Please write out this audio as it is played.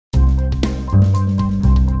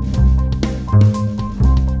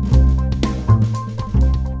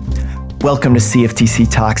Welcome to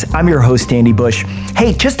CFTC Talks. I'm your host, Andy Bush.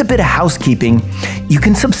 Hey, just a bit of housekeeping. You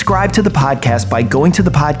can subscribe to the podcast by going to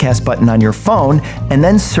the podcast button on your phone and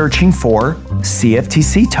then searching for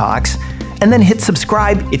CFTC Talks, and then hit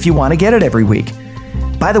subscribe if you want to get it every week.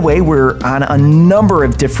 By the way, we're on a number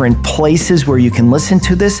of different places where you can listen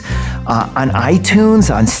to this, on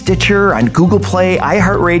iTunes, on Stitcher, on Google Play,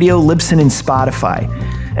 iHeartRadio, Libsyn, and Spotify.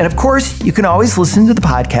 And of course, you can always listen to the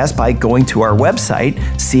podcast by going to our website,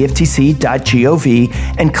 cftc.gov,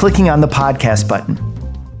 and clicking on the podcast button.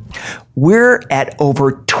 We're at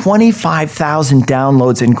over 25,000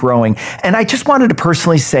 downloads and growing. And I just wanted to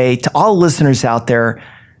personally say to all listeners out there,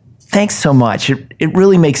 thanks so much. It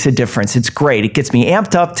really makes a difference. It's great. It gets me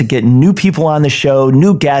amped up to get new people on the show,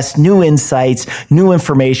 new guests, new insights, new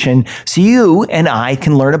information, so you and I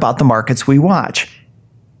can learn about the markets we watch.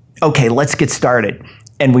 Okay, let's get started.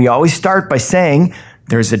 And we always start by saying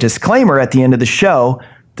there's a disclaimer at the end of the show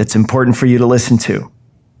that's important for you to listen to.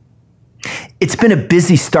 It's been a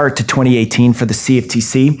busy start to 2018 for the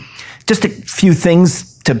CFTC. Just a few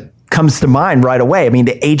things comes to mind right away. I mean,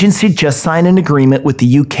 the agency just signed an agreement with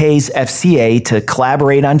the UK's FCA to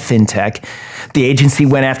collaborate on fintech. The agency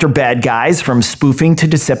went after bad guys from spoofing to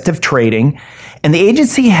deceptive trading. And the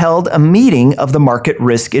agency held a meeting of the Market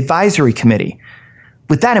Risk Advisory Committee.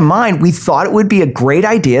 With that in mind, we thought it would be a great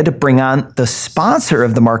idea to bring on the sponsor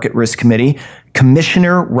of the Market Risk Committee,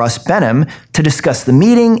 Commissioner Rostin Behnam, to discuss the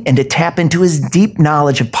meeting and to tap into his deep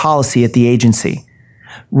knowledge of policy at the agency.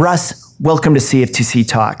 Russ, welcome to CFTC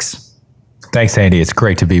Talks. Thanks, Andy. It's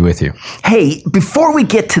great to be with you. Hey, before we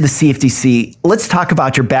get to the CFTC, let's talk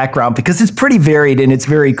about your background because it's pretty varied and it's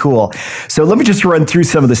very cool. So let me just run through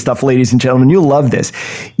some of the stuff, ladies and gentlemen. You'll love this.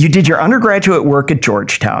 You did your undergraduate work at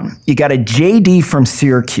Georgetown. You got a JD from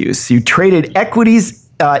Syracuse. You traded equities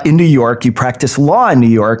in New York. You practiced law in New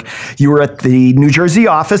York. You were at the New Jersey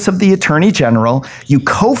office of the Attorney General. You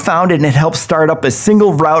co-founded and helped start up a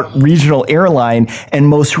single route regional airline. And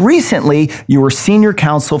most recently, you were senior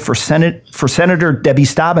counsel for Senator Debbie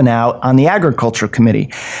Stabenow on the Agriculture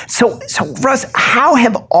Committee. So Russ, how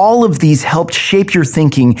have all of these helped shape your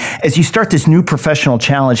thinking as you start this new professional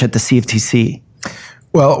challenge at the CFTC?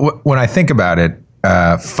 Well, when I think about it,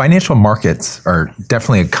 financial markets are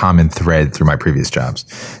definitely a common thread through my previous jobs,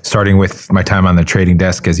 starting with my time on the trading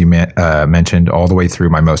desk, as you mentioned, all the way through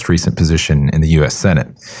my most recent position in the U.S. Senate.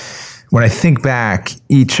 When I think back,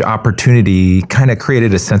 each opportunity kind of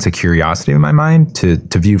created a sense of curiosity in my mind to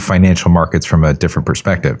view financial markets from a different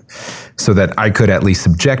perspective so that I could at least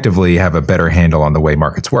subjectively have a better handle on the way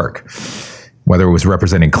markets work. Whether it was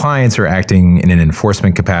representing clients or acting in an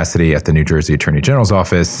enforcement capacity at the New Jersey Attorney General's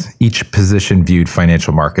office, each position viewed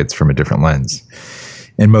financial markets from a different lens.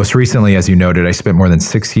 And most recently, as you noted, I spent more than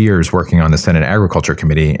 6 years working on the Senate Agriculture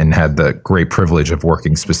Committee and had the great privilege of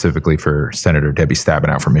working specifically for Senator Debbie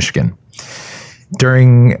Stabenow from Michigan.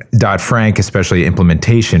 During Dodd-Frank, especially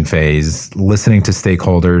implementation phase, listening to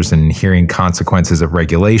stakeholders and hearing consequences of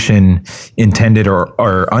regulation, intended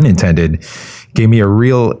or unintended, gave me a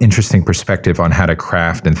real interesting perspective on how to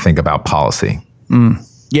craft and think about policy.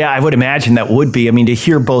 Yeah, I would imagine that would be. I mean, to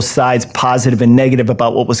hear both sides, positive and negative,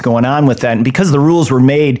 about what was going on with that. And because the rules were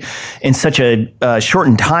made in such a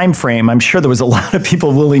shortened time frame, I'm sure there was a lot of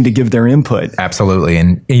people willing to give their input. Absolutely.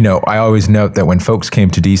 And, you know, I always note that when folks came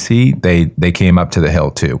to D.C., they came up to the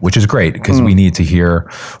Hill, too, which is great because we need to hear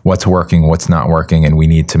what's working, what's not working, and we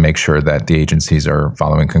need to make sure that the agencies are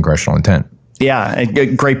following congressional intent. Yeah,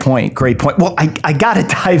 great point. Great point. Well, I got to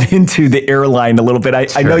dive into the airline a little bit.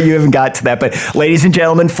 I know you haven't got to that, but ladies and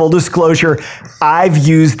gentlemen, full disclosure, I've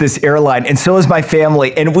used this airline and so has my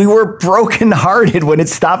family. And we were brokenhearted when it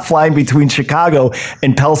stopped flying between Chicago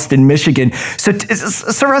and Pellston, Michigan. So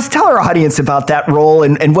Russ, tell our audience about that role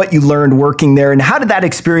and what you learned working there. And how did that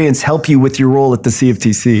experience help you with your role at the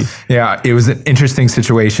CFTC? Yeah, it was an interesting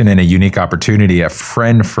situation and a unique opportunity. A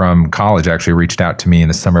friend from college actually reached out to me in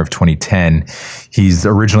the summer of 2010. He's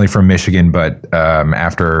originally from Michigan, but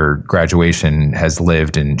after graduation has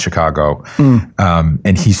lived in Chicago.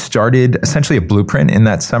 And he started essentially a blueprint in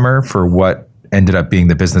that summer for what ended up being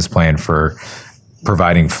the business plan for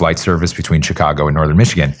providing flight service between Chicago and northern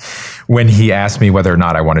Michigan. When he asked me whether or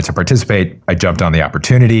not I wanted to participate, I jumped on the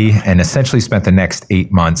opportunity and essentially spent the next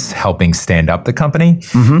 8 months helping stand up the company,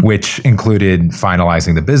 which included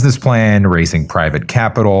finalizing the business plan, raising private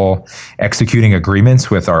capital, executing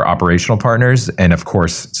agreements with our operational partners, and of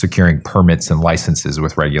course, securing permits and licenses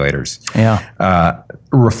with regulators.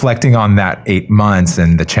 Reflecting on that 8 months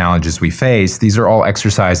and the challenges we face, these are all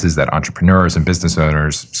exercises that entrepreneurs and business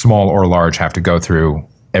owners, small or large, have to go through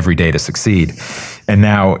every day to succeed. And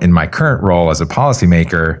now in my current role as a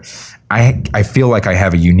policymaker, I feel like I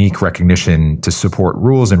have a unique recognition to support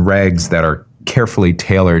rules and regs that are carefully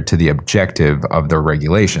tailored to the objective of the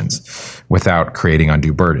regulations without creating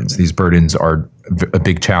undue burdens. These burdens are a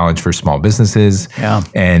big challenge for small businesses,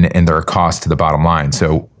 and they're a cost to the bottom line.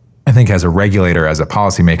 So I think as a regulator, as a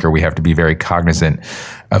policymaker, we have to be very cognizant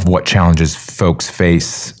of what challenges folks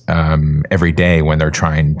face every day when they're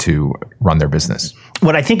trying to run their business.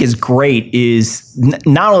 What I think is great is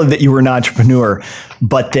not only that you were an entrepreneur,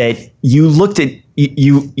 but that you looked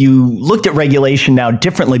at regulation now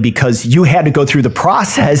differently because you had to go through the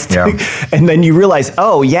process and then you realize,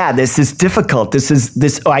 oh yeah, this is difficult.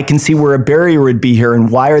 I can see where a barrier would be here,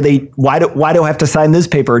 and why do I have to sign this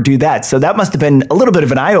paper or do that? So that must have been a little bit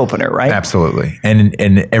of an eye opener, right? Absolutely. And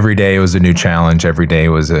every day was a new challenge. Every day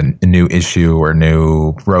was a new issue or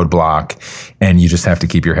new roadblock, and you just have to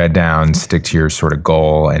keep your head down, stick to your sort of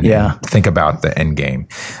goal, and think about the end game.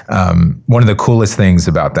 One of the coolest things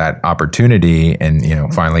about that opportunity and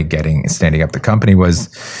finally standing up the company was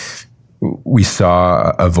we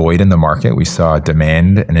saw a void in the market. We saw a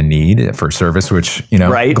demand and a need for service, which,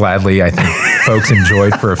 gladly, I think folks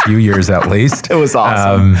enjoyed for a few years at least. It was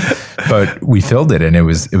awesome. But we filled it, and it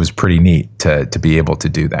was pretty neat to be able to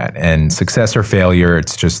do that. And success or failure,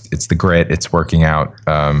 it's the grit, it's working out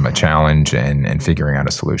a challenge and figuring out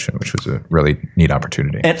a solution, which was a really neat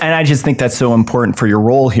opportunity. And I just think that's so important for your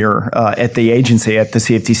role here at the agency, at the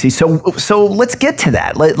CFTC. So let's get to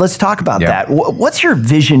that. Let's talk about that. What's your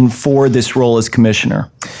vision for this role as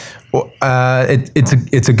commissioner? Well,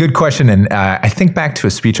 it's a good question, and I think back to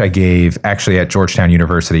a speech I gave actually at Georgetown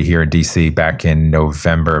University here in DC back in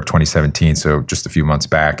November of 2017, so just a few months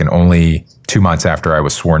back, and only 2 months after I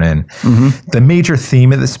was sworn in. The major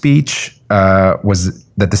theme of the speech was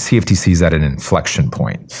that the CFTC is at an inflection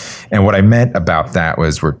point. And what I meant about that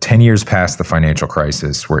was we're 10 years past the financial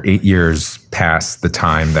crisis. We're 8 years past the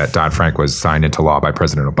time that Dodd-Frank was signed into law by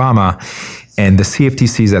President Obama. And the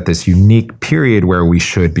CFTC is at this unique period where we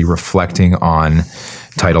should be reflecting on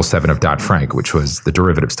Title VII of Dodd-Frank, which was the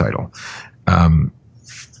derivatives title.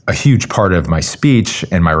 A huge part of my speech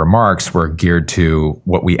and my remarks were geared to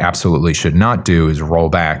what we absolutely should not do is roll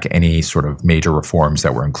back any sort of major reforms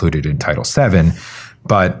that were included in Title VII.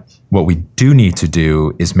 But what we do need to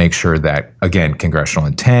do is make sure that, again, congressional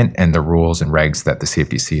intent and the rules and regs that the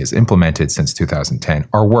CFTC has implemented since 2010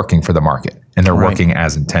 are working for the market, and they're working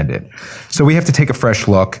as intended. So we have to take a fresh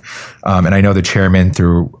look. And I know the chairman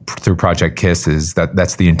through Project KISS is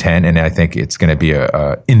that's the intent. And I think it's going to be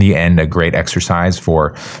in the end, a great exercise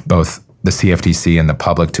for both the CFTC and the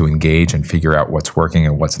public to engage and figure out what's working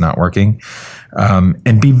and what's not working.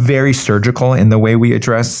 And be very surgical in the way we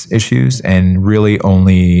address issues, and really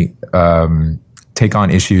only take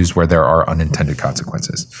on issues where there are unintended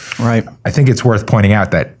consequences. Right. I think it's worth pointing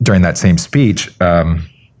out that during that same speech,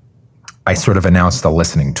 I sort of announced a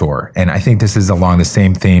listening tour. And I think this is along the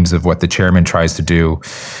same themes of what the chairman tries to do.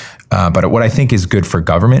 But what I think is good for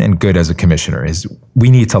government and good as a commissioner is we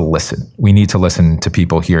need to listen. We need to listen to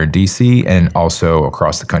people here in DC and also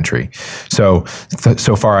across the country. So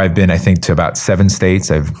far I've been, I think, to about 7 states.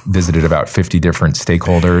 I've visited about 50 different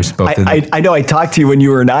stakeholders. I know I talked to you when you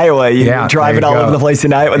were in Iowa. You were driving all over the place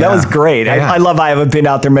in Iowa. That was great. I love Iowa. I've been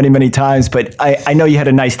out there many, many times, but I know you had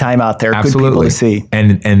a nice time out there. Absolutely. Good people to see.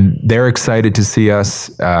 And they're excited to see us.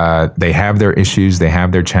 They have their issues. They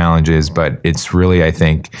have their challenges, but it's really, I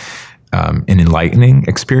think, an enlightening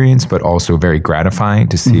experience, but also very gratifying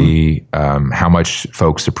to see how much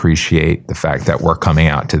folks appreciate the fact that we're coming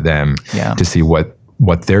out to them to see what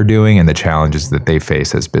they're doing and the challenges that they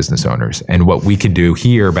face as business owners, and what we can do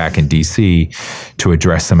here back in DC to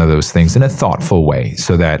address some of those things in a thoughtful way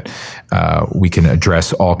so that we can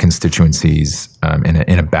address all constituencies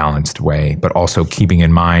in a balanced way, but also keeping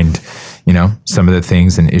in mind some of the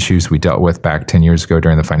things and issues we dealt with back 10 years ago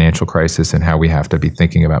during the financial crisis, and how we have to be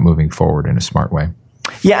thinking about moving forward in a smart way.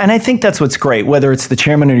 Yeah, and I think that's what's great, whether it's the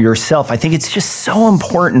chairman or yourself. I think it's just so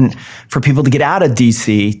important for people to get out of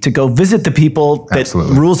DC, to go visit the people that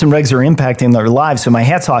rules and regs are impacting their lives. So my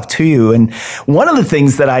hat's off to you. And one of the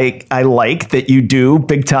things that I like that you do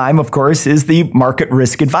big time, of course, is the Market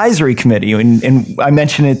Risk Advisory Committee. And I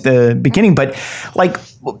mentioned it at the beginning, but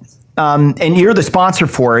and you're the sponsor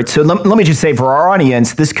for it. So let me just say for our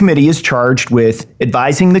audience, this committee is charged with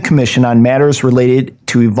advising the commission on matters related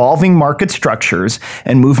to evolving market structures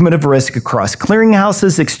and movement of risk across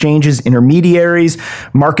clearinghouses, exchanges, intermediaries,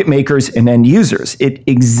 market makers, and end users. It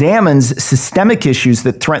examines systemic issues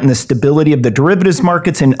that threaten the stability of the derivatives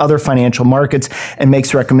markets and other financial markets and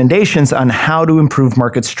makes recommendations on how to improve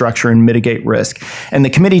market structure and mitigate risk. And the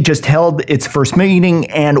committee just held its first meeting.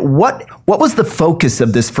 And what was the focus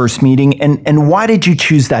of this first meeting, and why did you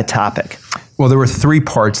choose that topic? Well, there were three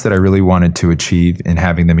parts that I really wanted to achieve in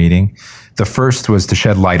having the meeting. The first was to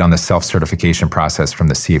shed light on the self-certification process from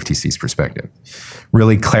the CFTC's perspective,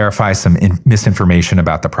 really clarify some misinformation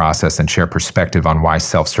about the process and share perspective on why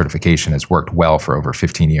self-certification has worked well for over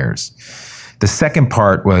 15 years. The second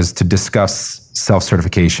part was to discuss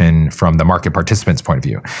self-certification from the market participants' point of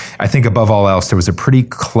view. I think above all else, there was a pretty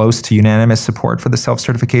close to unanimous support for the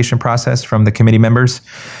self-certification process from the committee members.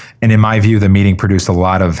 And in my view, the meeting produced a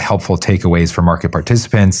lot of helpful takeaways for market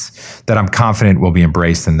participants that I'm confident will be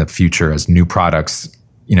embraced in the future as new products,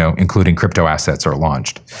 including crypto assets, are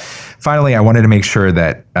launched. Finally, I wanted to make sure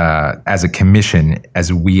that as a commission,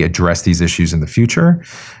 as we address these issues in the future,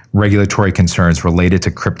 regulatory concerns related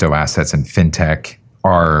to crypto assets and fintech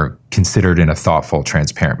are considered in a thoughtful,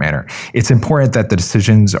 transparent manner. It's important that the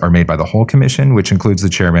decisions are made by the whole commission, which includes the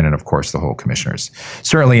chairman and, of course, the whole commissioners.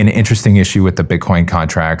 Certainly an interesting issue with the Bitcoin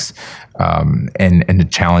contracts and a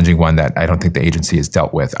challenging one that I don't think the agency has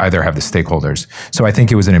dealt with. Either have the stakeholders. So I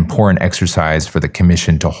think it was an important exercise for the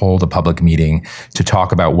commission to hold a public meeting to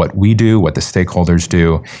talk about what we do, what the stakeholders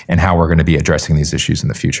do, and how we're going to be addressing these issues in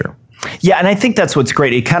the future. Yeah, and I think that's what's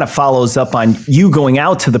great. It kind of follows up on you going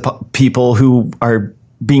out to the people who are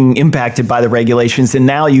being impacted by the regulations, and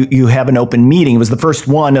now you have an open meeting. It was the first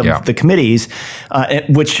one of the committees,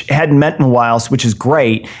 which hadn't met in a while, which is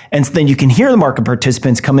great. And then you can hear the market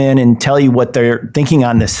participants come in and tell you what they're thinking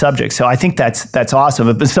on this subject. So I think that's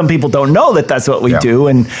awesome. But some people don't know that that's what we do,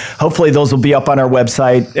 and hopefully those will be up on our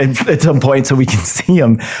website at some point so we can see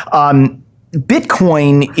them.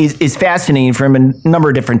 Bitcoin is fascinating from a number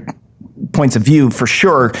of different points of view, for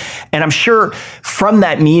sure. And I'm sure from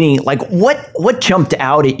that meeting, like what jumped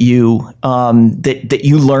out at you that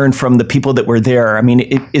you learned from the people that were there? I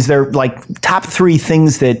mean, is there like top three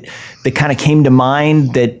things that kind of came to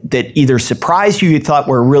mind that either surprised you thought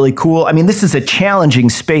were really cool? I mean, this is a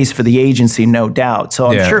challenging space for the agency, no doubt. So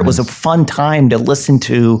I'm sure it was a fun time to listen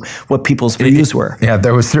to what people's views were. Yeah,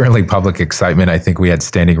 there was certainly public excitement. I think we had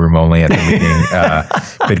standing room only at the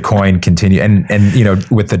meeting. Bitcoin continued,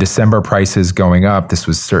 and with the December prices going up, this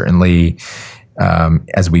was certainly,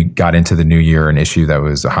 as we got into the new year, an issue that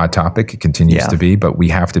was a hot topic. It continues to be, but we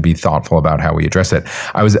have to be thoughtful about how we address it.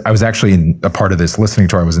 I was actually a part of this listening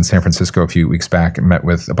tour. I was in San Francisco a few weeks back and met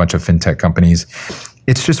with a bunch of fintech companies.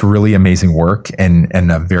 It's just really amazing work and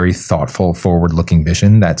a very thoughtful, forward-looking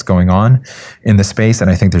vision that's going on in the space. And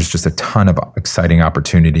I think there's just a ton of exciting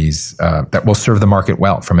opportunities that will serve the market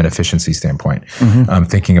well from an efficiency standpoint.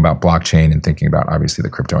 Thinking about blockchain and thinking about, obviously, the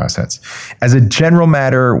crypto assets. As a general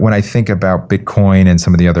matter, when I think about Bitcoin and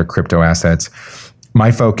some of the other crypto assets,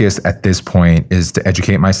 my focus at this point is to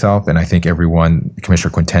educate myself, and I think everyone,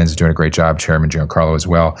 Commissioner Quintenz is doing a great job, Chairman Giancarlo as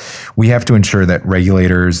well. We have to ensure that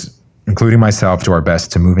regulators, including myself, do our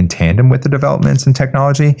best to move in tandem with the developments in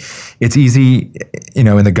technology. It's easy,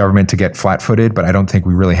 in the government to get flat-footed, but I don't think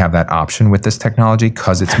we really have that option with this technology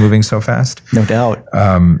because it's moving so fast. No doubt.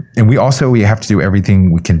 And we have to do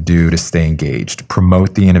everything we can do to stay engaged,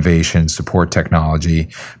 promote the innovation, support technology,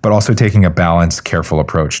 but also taking a balanced, careful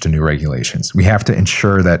approach to new regulations. We have to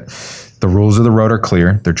ensure that the rules of the road are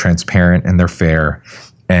clear, they're transparent, and they're fair.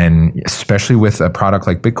 And especially with a product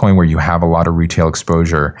like Bitcoin, where you have a lot of retail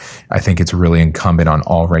exposure, I think it's really incumbent on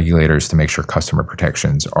all regulators to make sure customer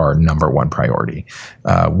protections are number one priority.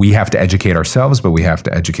 We have to educate ourselves, but we have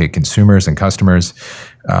to educate consumers and customers.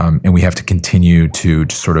 And we have to continue to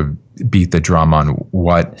sort of beat the drum on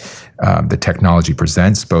what the technology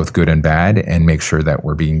presents, both good and bad, and make sure that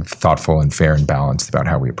we're being thoughtful and fair and balanced about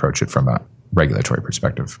how we approach it from a regulatory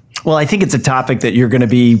perspective. Well, I think it's a topic that you're going to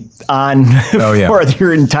be on for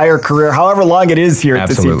your entire career, however long it is here at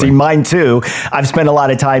the CFTC. Mine too. I've spent a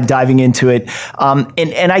lot of time diving into it.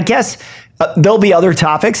 And I guess there'll be other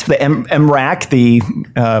topics the MRAC, the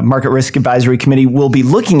Market Risk Advisory Committee, will be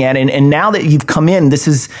looking at. And now that you've come in,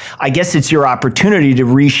 I guess it's your opportunity to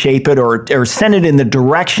reshape it or send it in the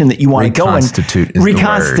direction that you want to go in.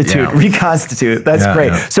 Reconstitute. That's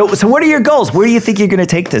great. Yeah. So what are your goals? Where do you think you're going to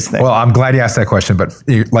take this thing? Well, I'm glad you asked that question. But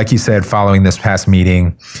like you said, following this past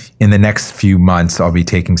meeting, in the next few months, I'll be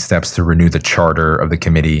taking steps to renew the charter of the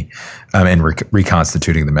committee. and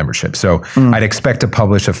reconstituting the membership. So I'd expect to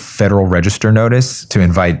publish a Federal Register notice to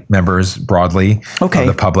invite members broadly of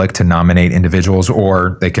the public to nominate individuals,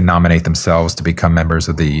 or they can nominate themselves to become members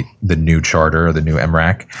of the new charter or the new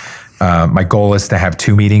MRAC. My goal is to have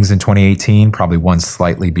 2 meetings in 2018, probably one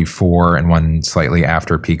slightly before and one slightly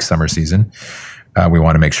after peak summer season. We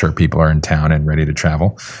want to make sure people are in town and ready to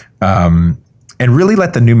travel. And really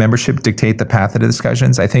let the new membership dictate the path of the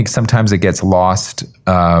discussions. I think sometimes it gets lost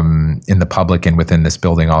in the public and within this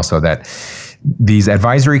building also that these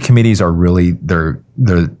advisory committees are really, they're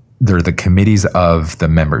the committees of the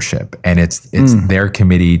membership, and it's their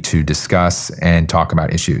committee to discuss and talk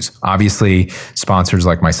about issues. Obviously, sponsors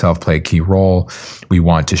like myself play a key role. We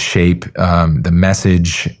want to shape the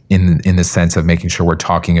message in the sense of making sure we're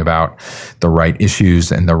talking about the right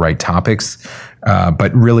issues and the right topics,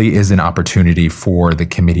 but really is an opportunity for the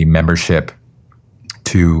committee membership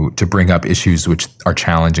to bring up issues which are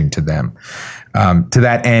challenging to them. To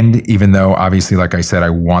that end, even though obviously, like I said, I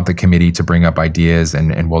want the committee to bring up ideas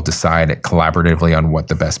and we'll decide collaboratively on what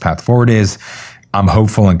the best path forward is, I'm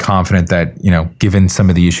hopeful and confident that, given some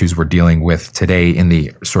of the issues we're dealing with today in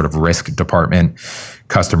the sort of risk department,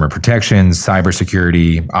 customer protections,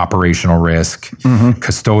 cybersecurity, operational risk,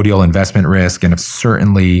 custodial investment risk, and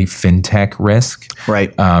certainly fintech risk.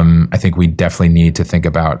 Right. I think we definitely need to think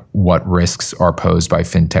about what risks are posed by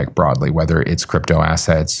fintech broadly, whether it's crypto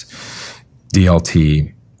assets,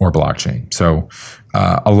 DLT, or blockchain. So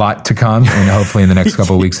a lot to come, and hopefully in the next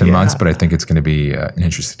couple of weeks and months, but I think it's going to be an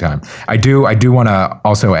interesting time. I do want to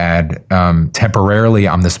also add, temporarily,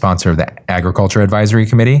 I'm the sponsor of the Agriculture Advisory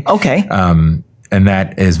Committee. Okay. And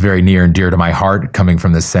that is very near and dear to my heart, coming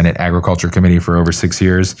from the Senate Agriculture Committee for over 6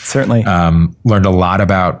 years. Certainly. Learned a lot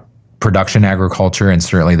about production agriculture and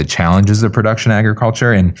certainly the challenges of production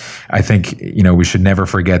agriculture. And I think, we should never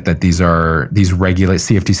forget that these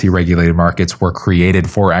CFTC regulated markets were created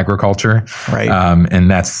for agriculture. Right. And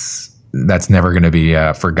that's never going to be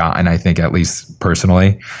forgotten, I think, at least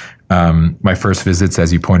personally. My first visits,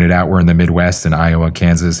 as you pointed out, were in the Midwest in Iowa,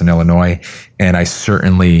 Kansas, and Illinois. And I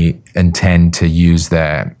certainly intend to use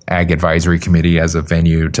the Ag Advisory Committee as a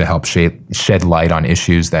venue to help shed light on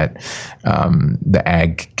issues that the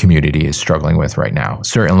ag community is struggling with right now.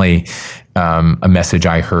 Certainly, a message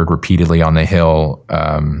I heard repeatedly on the Hill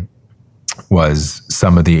was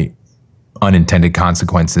some of the unintended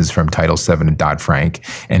consequences from Title VII and Dodd-Frank,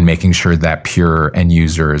 and making sure that pure end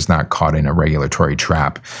user is not caught in a regulatory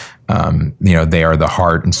trap. They are the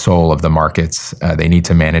heart and soul of the markets. They need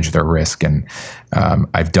to manage their risk, and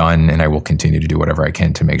I've done and I will continue to do whatever I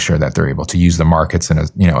can to make sure that they're able to use the markets in a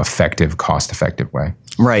effective, cost-effective way.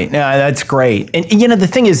 Right. No, that's great. And the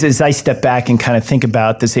thing is I step back and kind of think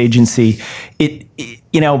about this agency.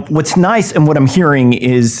 What's nice and what I'm hearing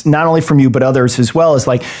is not only from you but others as well is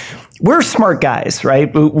like, we're smart guys,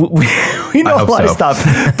 right? We know a lot of stuff,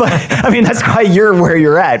 but that's why you're where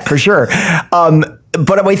you're at for sure.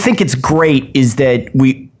 But I think it's great is that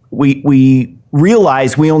we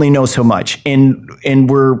realize we only know so much, and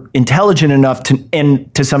we're intelligent enough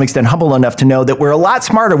and to some extent humble enough to know that we're a lot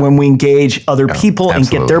smarter when we engage other people and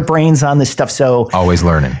get their brains on this stuff. So always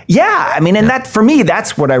learning. Yeah, that for me,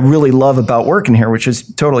 that's what I really love about working here, which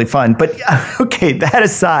is totally fun. But okay, that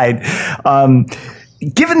aside.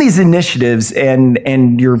 Given these initiatives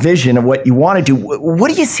and your vision of what you want to do,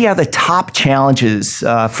 what do you see are the top challenges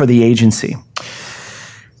for the agency?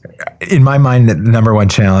 In my mind, the number one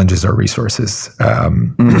challenge is our resources.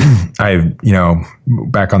 I've,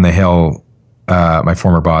 back on the Hill, my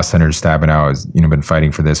former boss, Senator Stabenow, has, been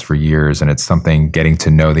fighting for this for years, and it's something getting to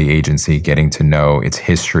know the agency, getting to know its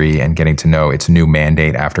history, and getting to know its new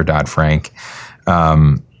mandate after Dodd-Frank.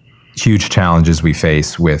 Huge challenges we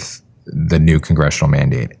face with the new congressional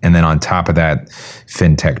mandate. And then on top of that,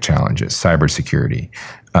 fintech challenges, cybersecurity.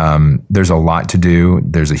 There's a lot to do.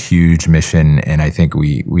 There's a huge mission. And I think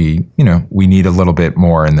we need a little bit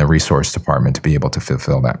more in the resource department to be able to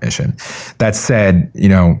fulfill that mission. That said,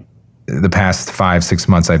 the past 5-6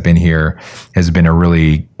 months I've been here has been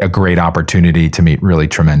a great opportunity to meet really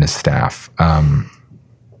tremendous staff.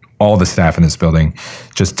 All the staff in this building,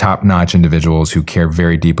 just top-notch individuals who care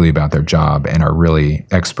very deeply about their job and are really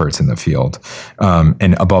experts in the field.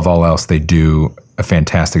 And above all else, they do a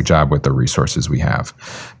fantastic job with the resources we have.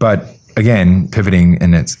 But again, pivoting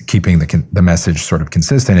and it's keeping the message sort of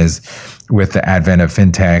consistent is with the advent of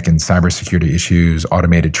fintech and cybersecurity issues,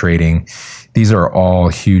 automated trading. These are all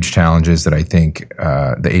huge challenges that I think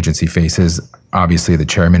the agency faces. Obviously, the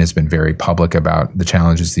chairman has been very public about the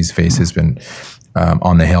challenges these faces, been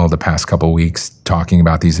on the Hill the past couple of weeks talking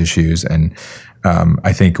about these issues. And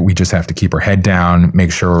I think we just have to keep our head down,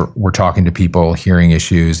 make sure we're talking to people, hearing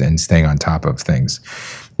issues, and staying on top of things.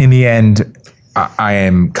 In the end, I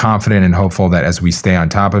am confident and hopeful that as we stay on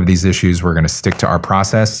top of these issues, we're going to stick to our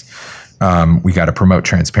process. We got to promote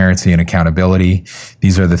transparency and accountability.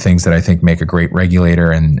 These are the things that I think make a great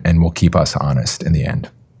regulator and will keep us honest in the end.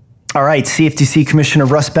 All right, CFTC Commissioner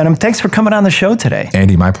Rostin Behnam, thanks for coming on the show today.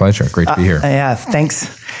 Andy, my pleasure. Great to be here. Yeah,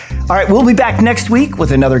 thanks. All right, we'll be back next week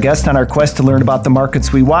with another guest on our quest to learn about the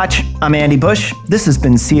markets we watch. I'm Andy Bush. This has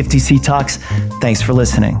been CFTC Talks. Thanks for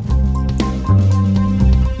listening.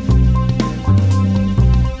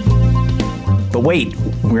 But wait,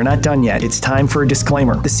 we're not done yet. It's time for a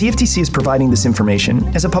disclaimer. The CFTC is providing this information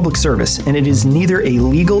as a public service, and it is neither a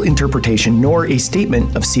legal interpretation nor a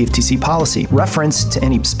statement of CFTC policy. Reference to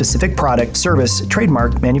any specific product, service,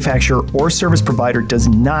 trademark, manufacturer, or service provider does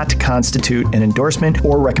not constitute an endorsement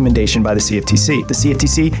or recommendation by the CFTC. The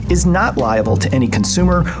CFTC is not liable to any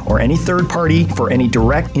consumer or any third party for any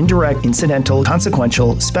direct, indirect, incidental,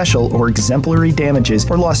 consequential, special, or exemplary damages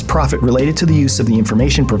or lost profit related to the use of the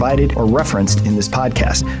information provided or referenced in this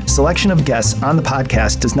podcast. Selection of guests on the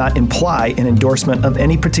podcast does not imply an endorsement of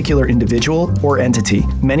any particular individual or entity.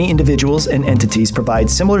 Many individuals and entities provide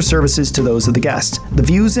similar services to those of the guests. The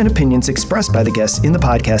views and opinions expressed by the guests in the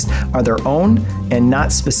podcast are their own and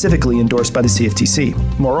not specifically endorsed by the CFTC.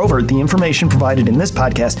 Moreover, the information provided in this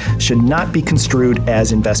podcast should not be construed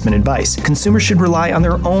as investment advice. Consumers should rely on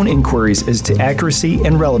their own inquiries as to accuracy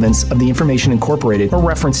and relevance of the information incorporated or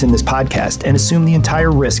referenced in this podcast and assume the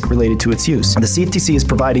entire risk related to its use. The CFTC is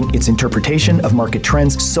providing its interpretation of market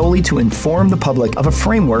trends solely to inform the public of a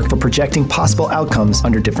framework for projecting possible outcomes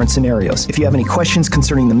under different scenarios. If you have any questions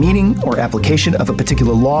concerning the meaning or application of a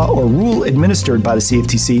particular law or rule administered by the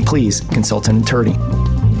CFTC, please consult an attorney.